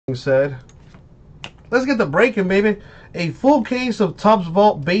said, let's get the breaking, baby. A full case of Topps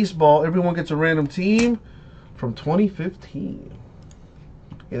Vault Baseball. Everyone gets a random team from 2015.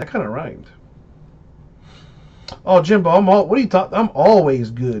 Yeah, that kind of rhymed. Oh, Jimbo, what are you talking? I'm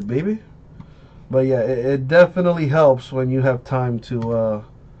always good, baby. But yeah, it definitely helps when you have time to,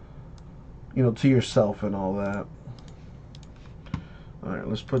 to yourself and all that. All right,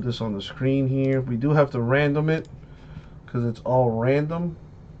 let's put this on the screen here. We do have to random it because it's all random.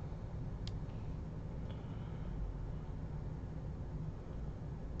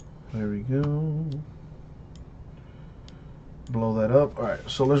 There we go. Blow that up. All right,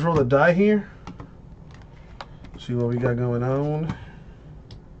 so let's roll the die here. See what we got going on.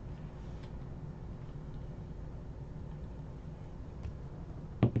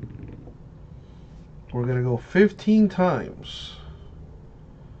 We're going to go 15 times.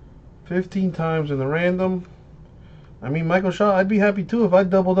 15 times in the random. I mean, Michael Shaw, I'd be happy too if I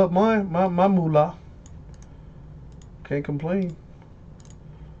doubled up my moolah. Can't complain.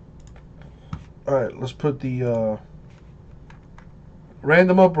 Alright, let's put the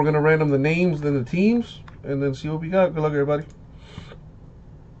random up. We're going to random the names, then the teams, and then see what we got. Good luck, everybody.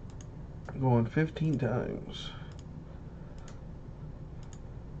 Going 15 times.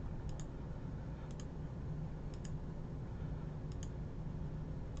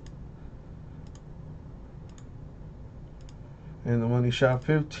 And the money shot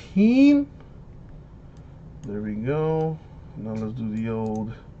 15. There we go. Now let's do the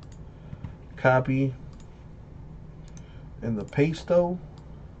old copy and the pasto.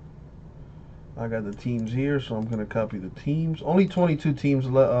 I got the teams here, so I'm going to copy the teams. Only 22 teams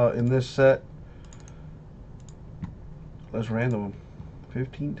in this set. Let's random them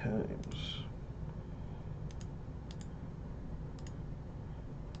 15 times.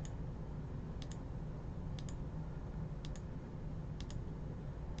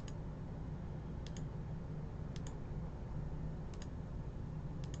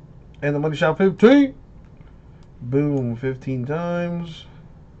 And the money shot 15. Boom, 15 times.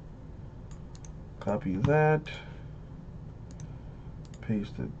 Copy that.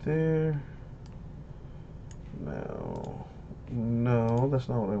 Paste it there. Now, no, that's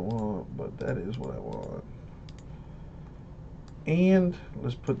not what I want, but that is what I want. And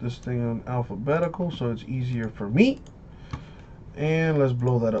let's put this thing on alphabetical so it's easier for me. And let's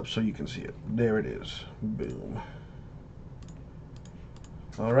blow that up so you can see it. There it is. Boom.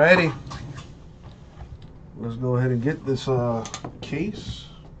 Alrighty, let's go ahead and get this case.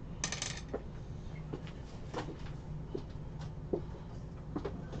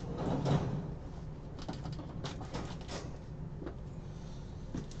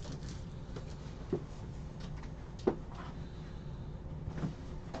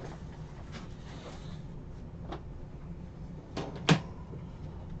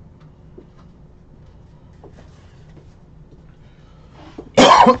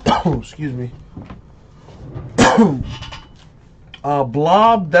 Excuse me.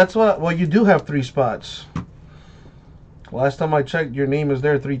 Blob, that's what, well, you do have 3 spots. Last time I checked, your name is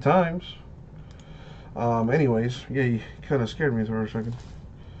there 3 times. Anyways, yeah, you kind of scared me for a second.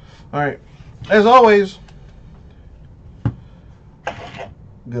 Alright, as always,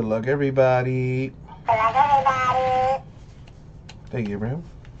 good luck, everybody. Good luck, everybody. Thank you, Abraham.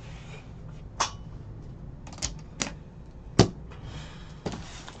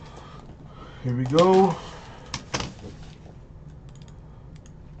 Here we go.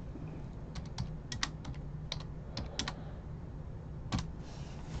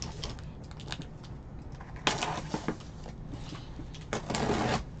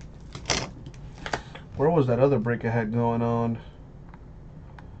 Where was that other break I had going on?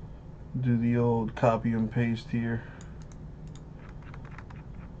 Do the old copy and paste here.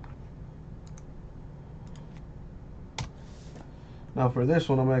 Now for this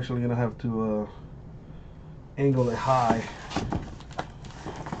one, I'm actually going to have to angle it high.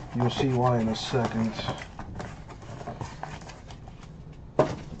 You'll see why in a second.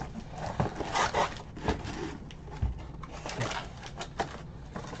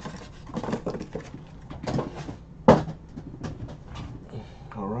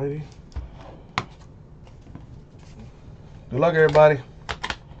 Alrighty. Good luck, everybody.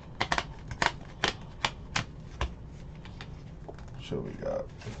 What we got?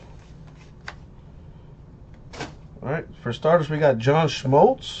 All right, for starters, we got John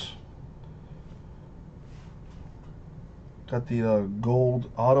Schmaltz. Got the gold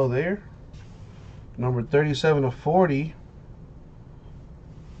auto there. Number 37 of 40.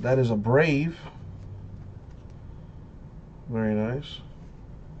 That is a Brave. Very nice.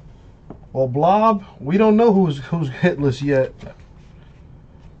 Well, Blob, we don't know who's hitless yet.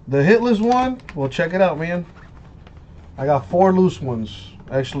 The hitless one, well, check it out, man. I got 4 loose ones.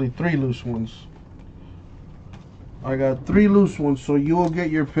 Actually, 3 loose ones. I got 3 loose ones, so you will get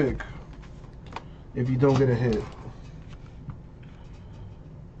your pick if you don't get a hit.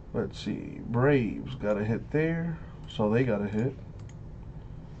 Let's see. Braves got a hit there, so they got a hit.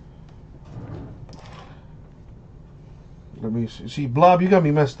 Let me see. See, Blob, you got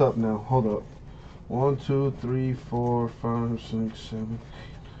me messed up now. Hold up. 1, 2, 3, 4, 5, 6, 7,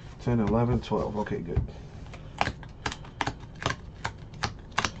 10, 11, 12. Okay, good.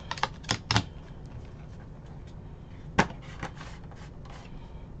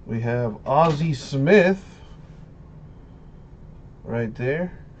 We have Ozzie Smith right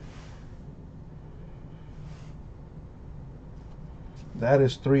there. That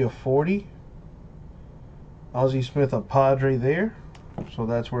is 3 of 40. Ozzie Smith, a Padre there. So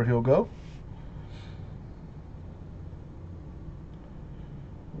that's where he'll go.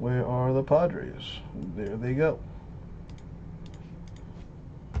 Where are the Padres? There they go.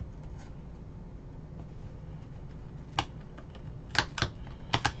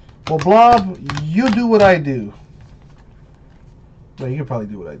 Well, Blob, you do what I do. No, you can probably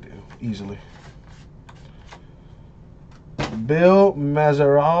do what I do easily. Bill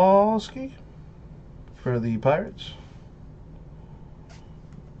Mazeroski for the Pirates.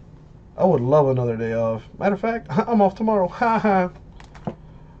 I would love another day off. Matter of fact, I'm off tomorrow. Haha.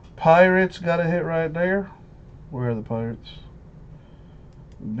 Pirates got a hit right there. Where are the Pirates?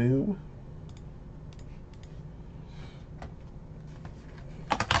 Boom.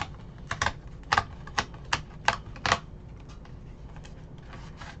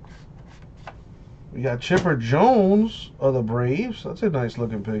 We got Chipper Jones of the Braves. That's a nice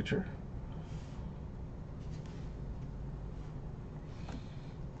looking picture.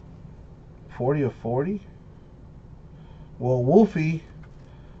 /40. Well, Wolfie,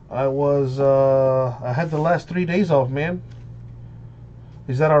 I had the last 3 days off, man.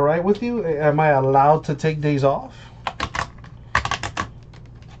 Is that all right with you? Am I allowed to take days off?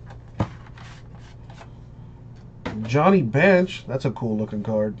 Johnny Bench, that's a cool looking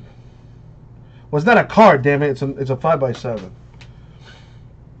card. Well, it's not a card, damn it. It's a 5x7.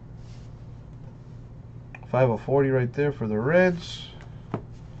 5 of 40 right there for the Reds.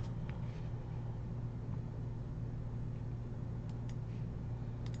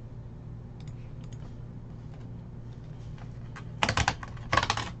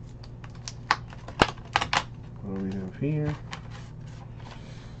 What do we have here?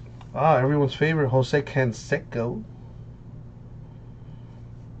 Everyone's favorite, Jose Canseco.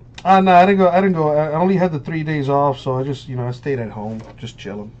 No, I didn't go. I only had the 3 days off, so I just, I stayed at home, just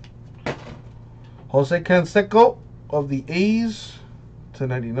chilling. Jose Canseco of the A's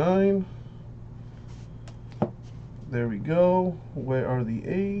 /99. There we go. Where are the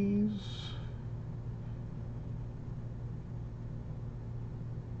A's?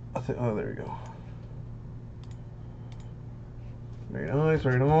 Oh, there we go. Very nice,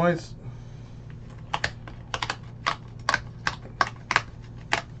 very nice.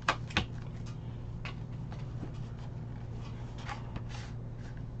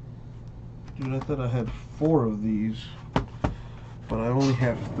 Dude, I thought I had 4 of these, but I only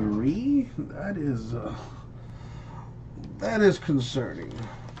have 3. That is concerning.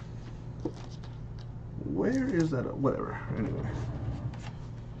 Where is that? Whatever. Anyway,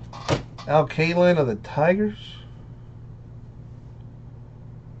 Al Kaline of the Tigers.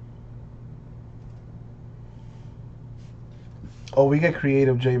 Oh, we get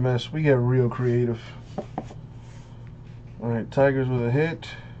creative, J-Mess. We get real creative. All right, Tigers with a hit.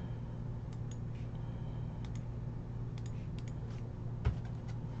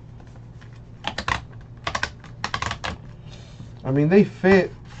 I mean, they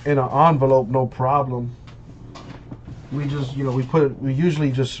fit in an envelope, no problem. We just, we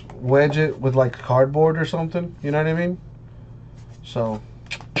usually just wedge it with like cardboard or something. You know what I mean? So,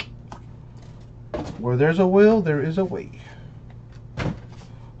 where there's a will, there is a way.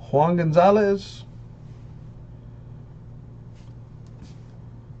 Juan Gonzalez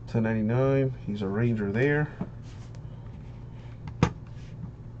 /99. He's a Ranger there.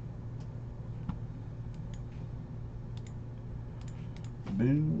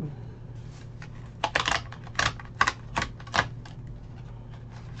 Boom.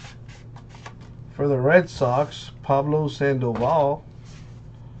 For the Red Sox, Pablo Sandoval,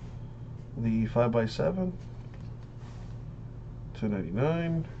 the 5x7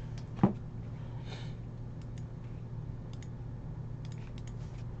 /99.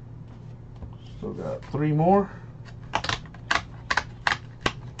 Still got 3 more.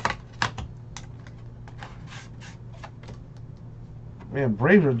 Man,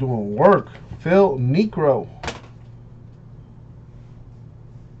 Braves are doing work. Phil Niekro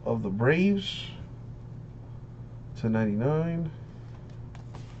of the Braves to 99.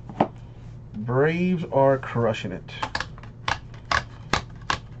 Braves are crushing it.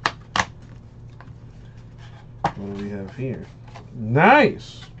 What do we have here?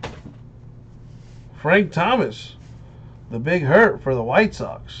 Nice. Frank Thomas, the big hurt for the White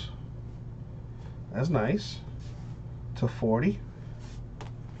Sox. That's nice. To 40.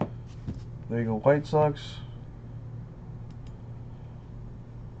 There you go, White Sox.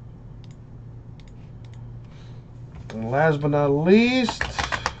 And last but not least,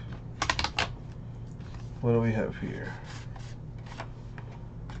 what do we have here?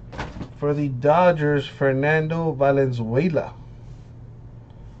 For the Dodgers, Fernando Valenzuela.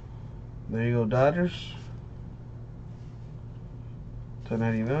 There you go, Dodgers. To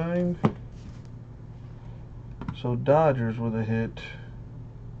 99. So Dodgers with a hit.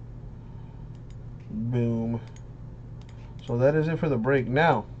 Boom. So that is it for the break.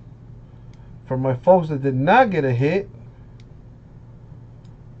 Now, for my folks that did not get a hit,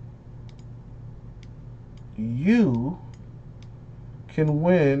 you can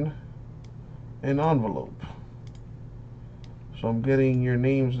win an envelope. So I'm getting your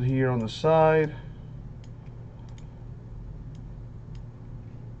names here on the side.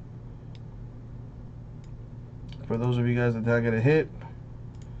 For those of you guys that did not get a hit.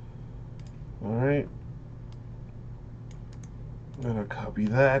 Alright. I'm going to copy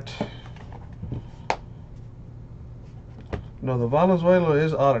that. No, the Valenzuela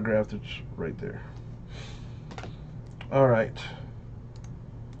is autographed. It's right there. Alright.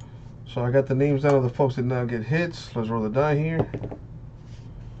 So I got the names down of the folks that did not get hits. Let's roll the die here.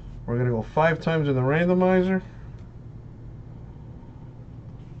 We're going to go 5 times in the randomizer.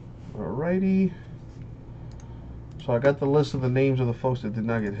 Alrighty. So I got the list of the names of the folks that did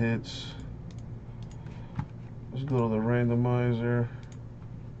not get hits. Let's go to the randomizer.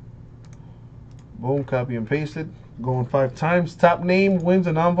 Boom, copy and paste it. Going 5 times. Top name wins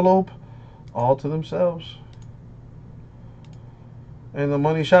an envelope all to themselves. And the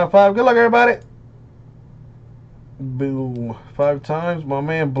money shot 5. Good luck, everybody. Boom. 5 times. My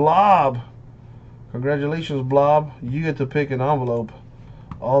man Blob. Congratulations, Blob. You get to pick an envelope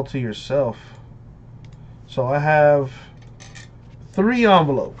all to yourself. So I have 3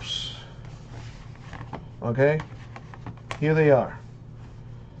 envelopes. Okay? Here they are.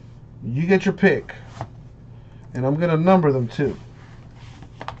 You get your pick. And I'm going to number them too.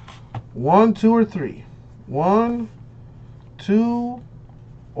 1, 2, or 3. 1, 2,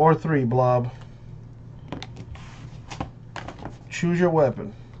 or 3, Blob. Choose your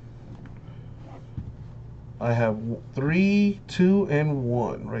weapon. I have 3, 2, and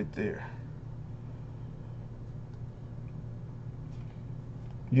 1 right there.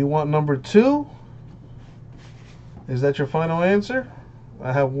 You want number 2? Is that your final answer?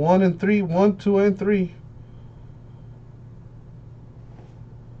 I have 1 and 3. 1, 2, and 3.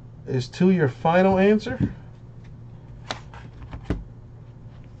 Is 2 your final answer?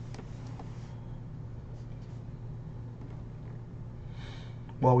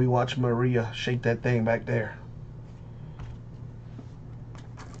 While we watch Maria shake that thing back there.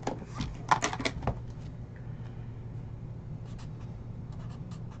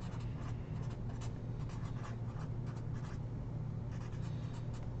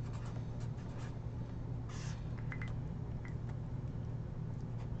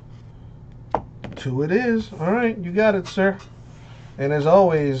 Two it is. All right, you got it, sir. And as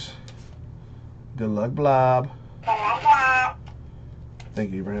always, good luck, Blob.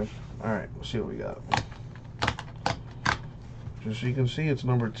 Thank you, Abraham. All right, we'll see what we got. Just so you can see, it's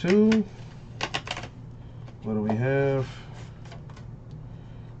number 2. What do we have?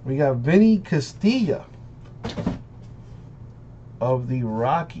 We got Vinny Castilla of the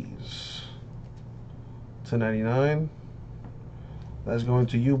Rockies to 99. That's going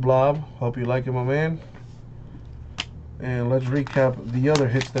to you, Blob. Hope you like it, my man. And let's recap the other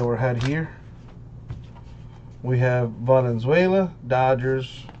hits that were had here. We have Valenzuela,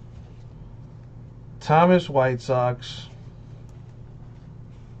 Dodgers. Thomas, White Sox.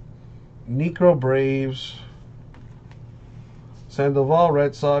 Niekro, Braves. Sandoval,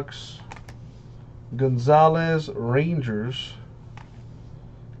 Red Sox. Gonzalez, Rangers.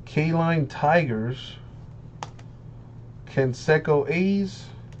 K-Line, Tigers. Canseco, A's.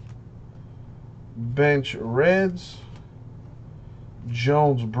 Bench, Reds.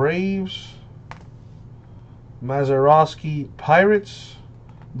 Jones, Braves. Mazeroski, Pirates.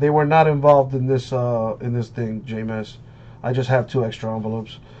 They were not involved in this thing, JMS. I just have 2 extra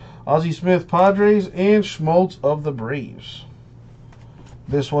envelopes. Ozzie Smith, Padres, and Schmaltz of the Braves.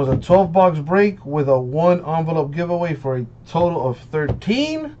 This was a 12 box break with a 1 envelope giveaway for a total of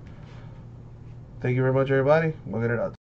 13. Thank you very much, everybody. We'll get it out.